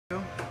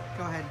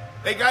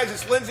Hey guys,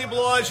 it's Lindsay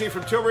Belange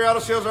from Tilbury Auto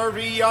Sales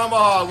RV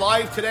Yamaha,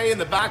 live today in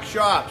the back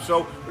shop.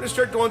 So we're going to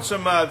start doing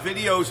some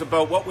videos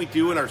about what we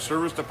do in our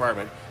service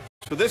department.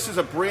 So this is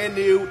a brand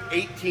new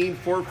 18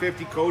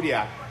 450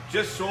 Kodiak,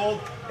 just sold,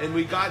 and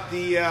we got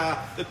the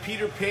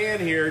Peter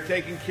Pan here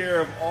taking care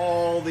of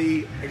all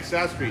the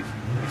accessories.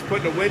 He's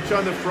putting a winch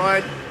on the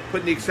front,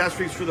 putting the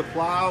accessories for the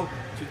plow.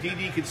 So DD,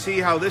 you can see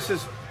how this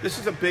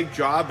is a big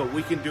job, but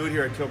we can do it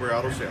here at Tilbury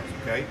Auto Sales,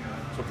 okay?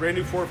 So brand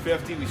new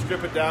 450, we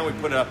strip it down, we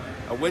put a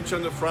winch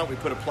on the front, we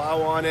put a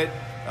plow on it.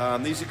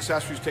 These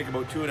accessories take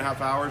about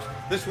 2.5 hours.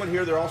 This one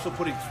here, they're also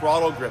putting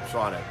throttle grips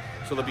on it.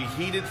 So they'll be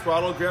heated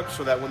throttle grips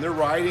so that when they're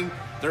riding,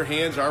 their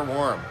hands are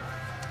warm.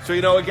 So,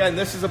 you know, again,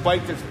 this is a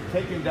bike that's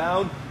taken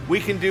down. We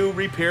can do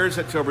repairs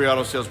at Tilbury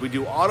Auto Sales. We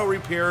do auto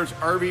repairs,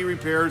 RV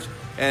repairs,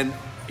 and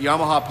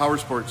Yamaha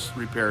POWERSPORTS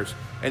repairs,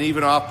 and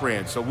even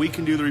off-brand. So we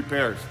can do the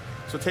repairs.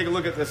 So take a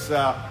look at this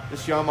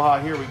this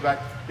Yamaha here. We've got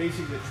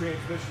basically the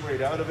transmission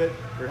right out of it.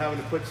 We're having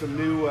to put some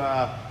new,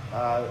 I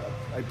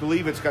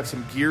believe it's got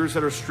some gears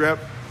that are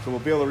stripped, so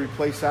we'll be able to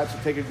replace that, so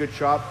take a good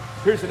shop.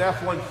 Here's an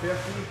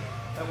F-150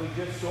 that we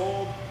just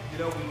sold. You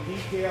know, we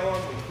detail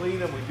them, we clean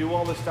them, we do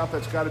all the stuff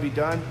that's got to be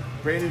done.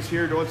 Brandon's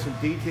here doing some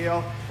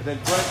detail. And then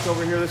Brent's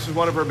over here, this is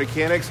one of our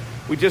mechanics.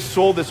 We just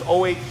sold this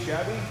 08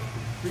 Chevy,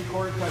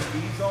 3/4 ton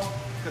diesel.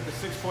 It's got the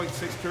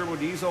 6.6 turbo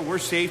diesel. We're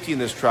safety in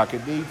this truck.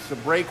 It needs some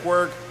brake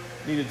work,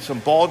 needed some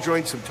ball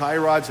joints, some tie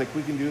rods, like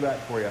we can do that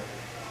for you.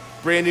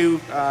 Brand new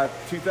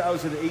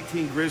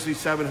 2018 Grizzly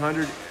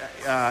 700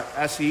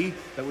 SE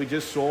that we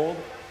just sold.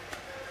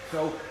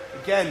 So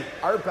again,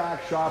 our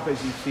back shop,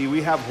 as you see,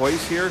 we have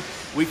hoists here.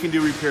 We can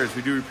do repairs.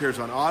 We do repairs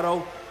on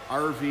auto,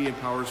 RV, and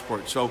power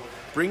sports. So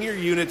bring your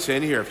units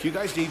in here. If you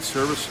guys need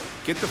service,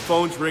 get the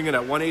phones ringing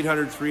at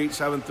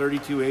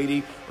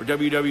 1-800-387-3280 or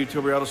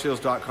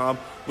www.tilburyautosales.com.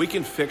 We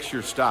can fix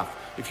your stuff.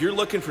 If you're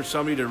looking for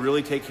somebody to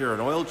really take care of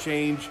an oil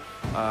change,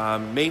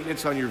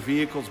 maintenance on your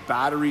vehicles,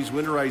 batteries,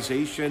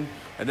 winterization,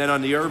 and then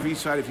on the RV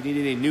side, if you need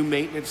any new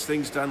maintenance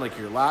things done, like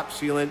your lap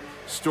sealant,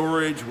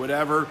 storage,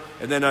 whatever,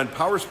 and then on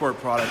power sport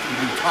products, we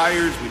do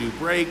tires, we do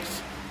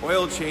brakes,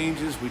 oil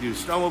changes, we do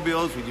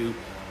snowmobiles, we do,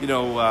 you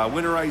know,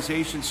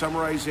 winterization,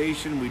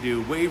 summerization, we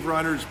do wave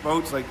runners,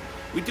 boats, like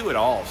we do it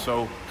all.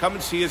 So come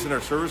and see us in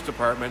our service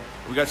department.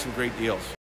 We got some great deals.